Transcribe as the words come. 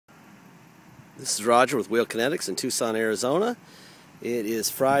This is Roger with Wheel Kinetics in Tucson, Arizona. It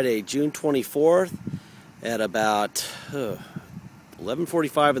is Friday, June 24th at about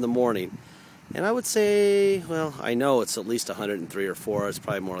 11:45 in the morning. And I would say, well, I know it's at least 103 or 4. It's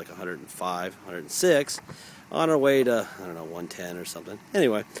probably more like 105, 106. On our way to, I don't know, 110 or something.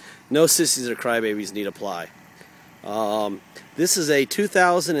 Anyway, no sissies or crybabies need apply. This is a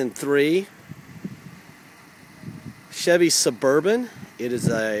 2003 Chevy Suburban. It is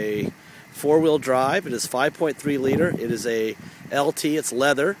a four-wheel drive. It is 5.3 liter. It is a LT. It's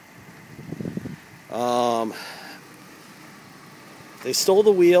leather. They stole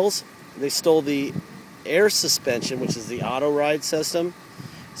the wheels. They stole the air suspension, which is the auto ride system.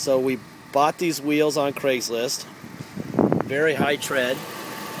 So we bought these wheels on Craigslist. Very high tread.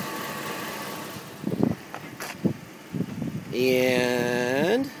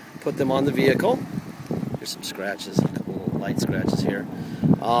 And put them on the vehicle. Here's some scratches, a couple little light scratches here.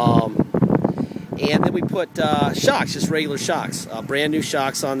 And then we put shocks, just regular shocks, brand new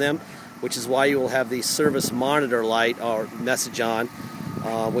shocks on them, which is why you will have the service monitor light or message on,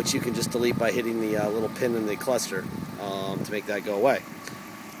 which you can just delete by hitting the little pin in the cluster to make that go away.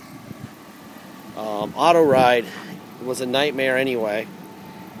 Auto ride was a nightmare anyway,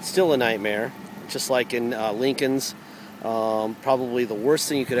 still a nightmare, just like in Lincoln's. Probably the worst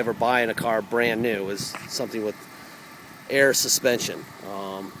thing you could ever buy in a car brand new is something with air suspension.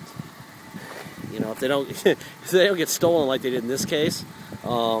 You know, if they don't get stolen like they did in this case,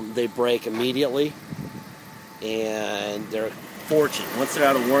 they break immediately, and they're a fortune. Once they're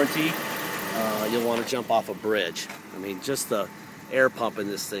out of warranty, you'll want to jump off a bridge. I mean, just the air pump in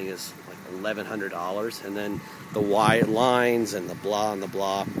this thing is like $1,100, and then the wire lines and the blah and the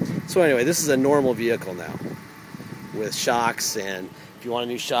blah. So anyway, this is a normal vehicle now with shocks, and if you want a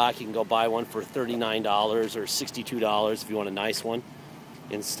new shock, you can go buy one for $39 or $62 if you want a nice one,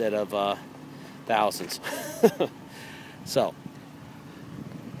 instead of thousands. So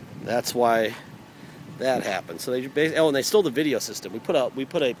that's why that happened. So they basically, and they stole the video system. We put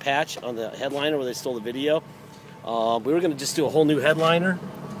a patch on the headliner where they stole the video. We were going to just do a whole new headliner,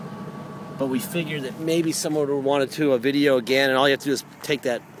 but we figured that maybe someone would want to do a video again, and all you have to do is take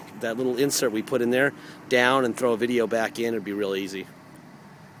that little insert we put in there down and throw a video back in. It'd be real easy.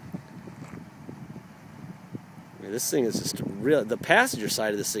 I mean, this thing is just real. The passenger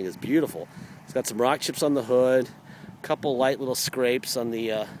side of this thing is beautiful. It's got some rock chips on the hood, a couple light little scrapes on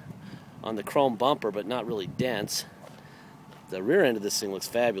the chrome bumper, but not really dense. The rear end of this thing looks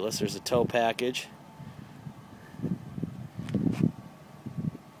fabulous. There's a tow package.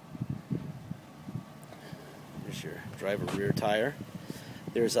 There's your driver rear tire.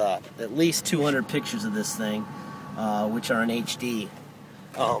 There's at least 200 pictures of this thing, which are in HD,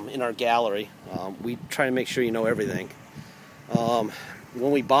 in our gallery. We try to make sure you know everything.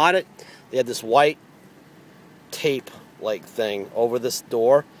 When we bought it, they had this white tape-like thing over this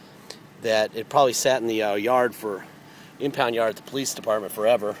door that it probably sat in the impound yard at the police department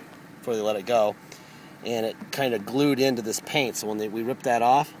forever before they let it go, and it kind of glued into this paint. So when we ripped that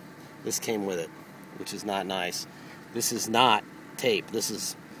off, this came with it, which is not nice. This is not tape. This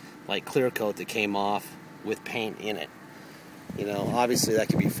is like clear coat that came off with paint in it. You know, obviously that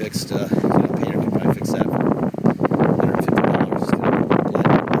could be fixed. A painter could probably fix that for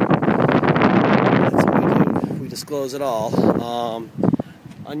 $150. That's what we do. We disclose it all.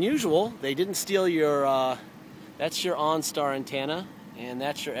 Unusual. They didn't steal your. That's your OnStar antenna, and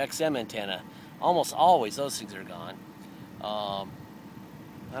that's your XM antenna. Almost always those things are gone. I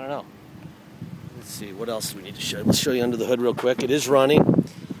don't know. Let's see, what else do we need to show? Let's show you under the hood real quick. It is running,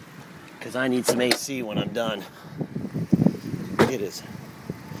 because I need some AC when I'm done. It is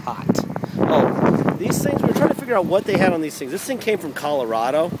hot. Oh, these things, we're trying to figure out what they had on these things. This thing came from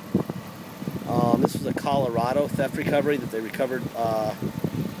Colorado. This was a Colorado theft recovery that they recovered, I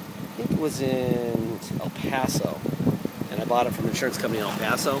think it was in El Paso. And I bought it from an insurance company in El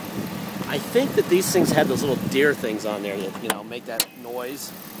Paso. I think that these things had those little deer things on there that, you know, make that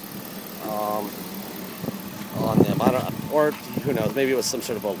noise. On them, I don't, or who knows, maybe it was some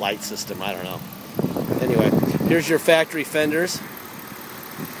sort of a light system, I don't know. Anyway, here's your factory fenders.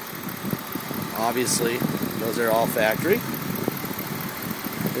 Obviously, those are all factory.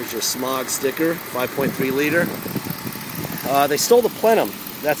 Here's your smog sticker, 5.3 liter. They stole the plenum.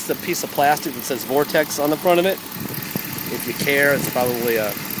 That's the piece of plastic that says Vortex on the front of it. If you care, it's probably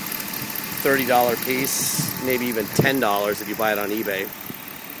a $30 piece, maybe even $10 if you buy it on eBay.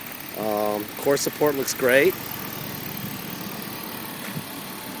 Core support looks great.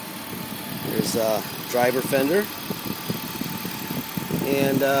 There's a driver fender,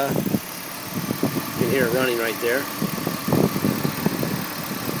 and you can hear it running right there.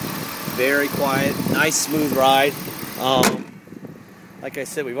 Very quiet, nice smooth ride. Like I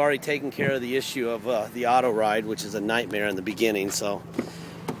said, we've already taken care of the issue of the auto ride, which is a nightmare in the beginning, so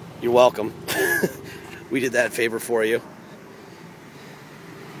you're welcome. We did that favor for you.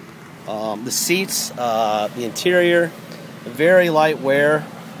 The seats, the interior, very light wear,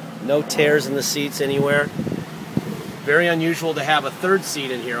 no tears in the seats anywhere. Very unusual to have a third seat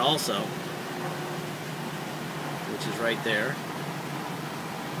in here also, which is right there.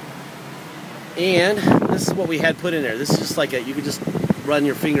 And this is what we had put in there. This is just like you could just run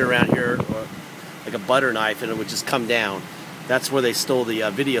your finger around here, or like a butter knife, and it would just come down. That's where they stole the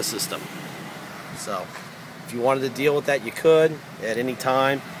video system. So if you wanted to deal with that, you could at any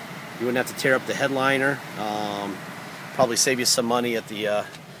time. You wouldn't have to tear up the headliner. Probably save you some money at the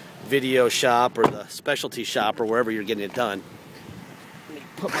video shop or the specialty shop or wherever you're getting it done. Let me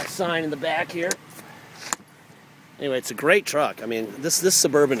put my sign in the back here. Anyway, it's a great truck. I mean, this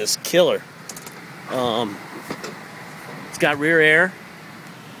Suburban is killer. It's got rear air.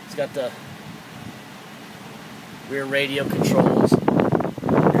 It's got the rear radio controls.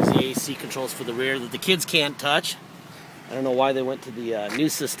 There's the AC controls for the rear that the kids can't touch. I don't know why they went to the new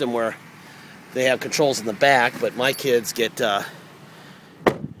system where they have controls in the back, but my kids get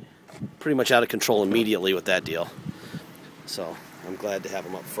pretty much out of control immediately with that deal. So I'm glad to have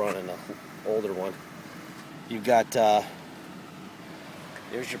them up front and an older one. You've got, there's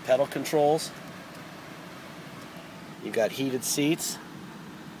your pedal controls. You've got heated seats,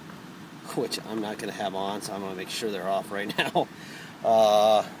 which I'm not going to have on, so I'm going to make sure they're off right now.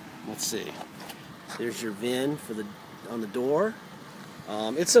 Let's see. There's your VIN for on the door.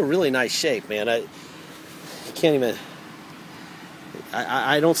 It's a really nice shape, man. I can't even.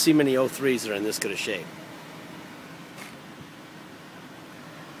 I don't see many 03s that are in this good a shape.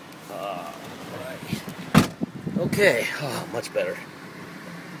 Right. Okay. Oh, much better.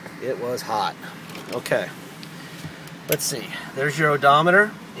 It was hot. Okay. Let's see. There's your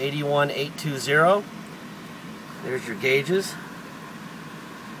odometer, 81,820. There's your gauges.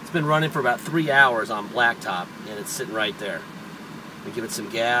 It's been running for about 3 hours on blacktop, and it's sitting right there. We give it some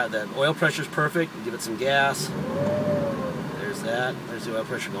gas. The oil pressure's perfect. We give it some gas. There's that. There's the oil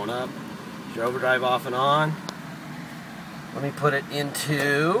pressure going up. There's your overdrive off and on. Let me put it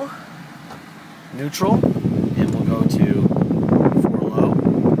into neutral, and we'll go to 4 low.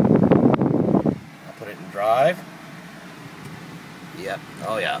 I'll put it in drive. Yep.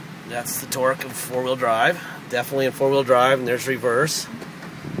 Oh yeah. That's the torque of 4-wheel drive. Definitely in 4-wheel drive, and there's reverse.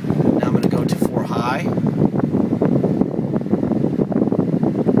 Now I'm going to go to 4 high.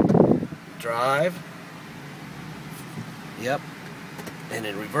 Drive. Yep. And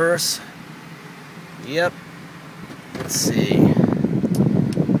in reverse. Yep. Let's see.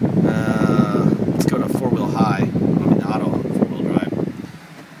 Let's go to 4-wheel high. I mean auto 4-wheel drive.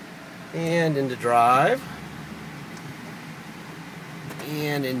 And into drive.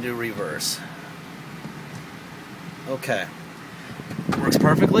 And into reverse. Okay. Works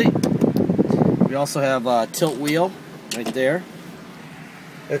perfectly. We also have a tilt wheel right there.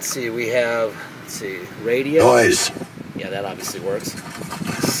 Let's see, we have, radio. Noise. Yeah, that obviously works.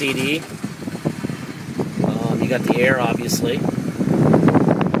 CD. You got the air, obviously. Turn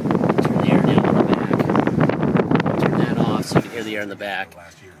the air down in the back. Turn that off so you can hear the air in the back.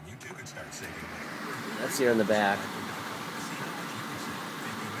 That's the air in the back.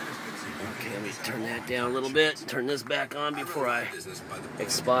 Okay, let me turn that down a little bit. Turn this back on before I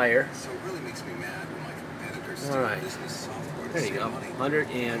expire. Alright. There you go.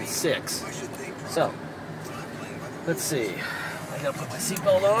 106. So, let's see. I gotta put my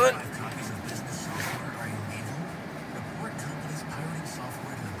seatbelt on.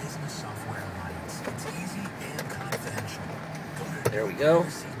 There we go.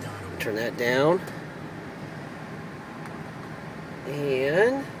 Turn that down.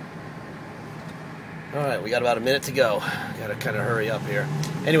 And alright, we got about a minute to go. Gotta kind of hurry up here.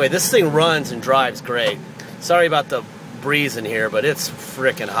 Anyway, this thing runs and drives great. Sorry about the breeze in here, but it's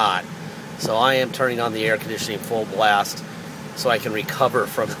frickin' hot. So I am turning on the air conditioning full blast so I can recover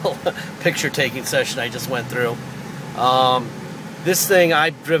from the picture taking session I just went through. This thing,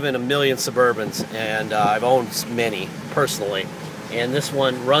 I've driven a million Suburbans, and I've owned many personally. And this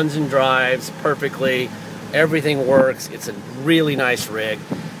one runs and drives perfectly. Everything works. It's a really nice rig.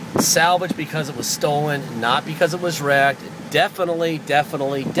 Salvaged because it was stolen, not because it was wrecked. Definitely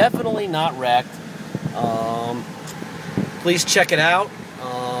not wrecked. Please check it out.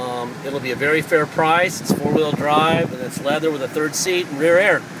 It'll be a very fair price. It's 4-wheel drive, and it's leather with a third seat and rear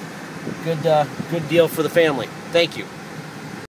air. Good deal for the family. Thank you.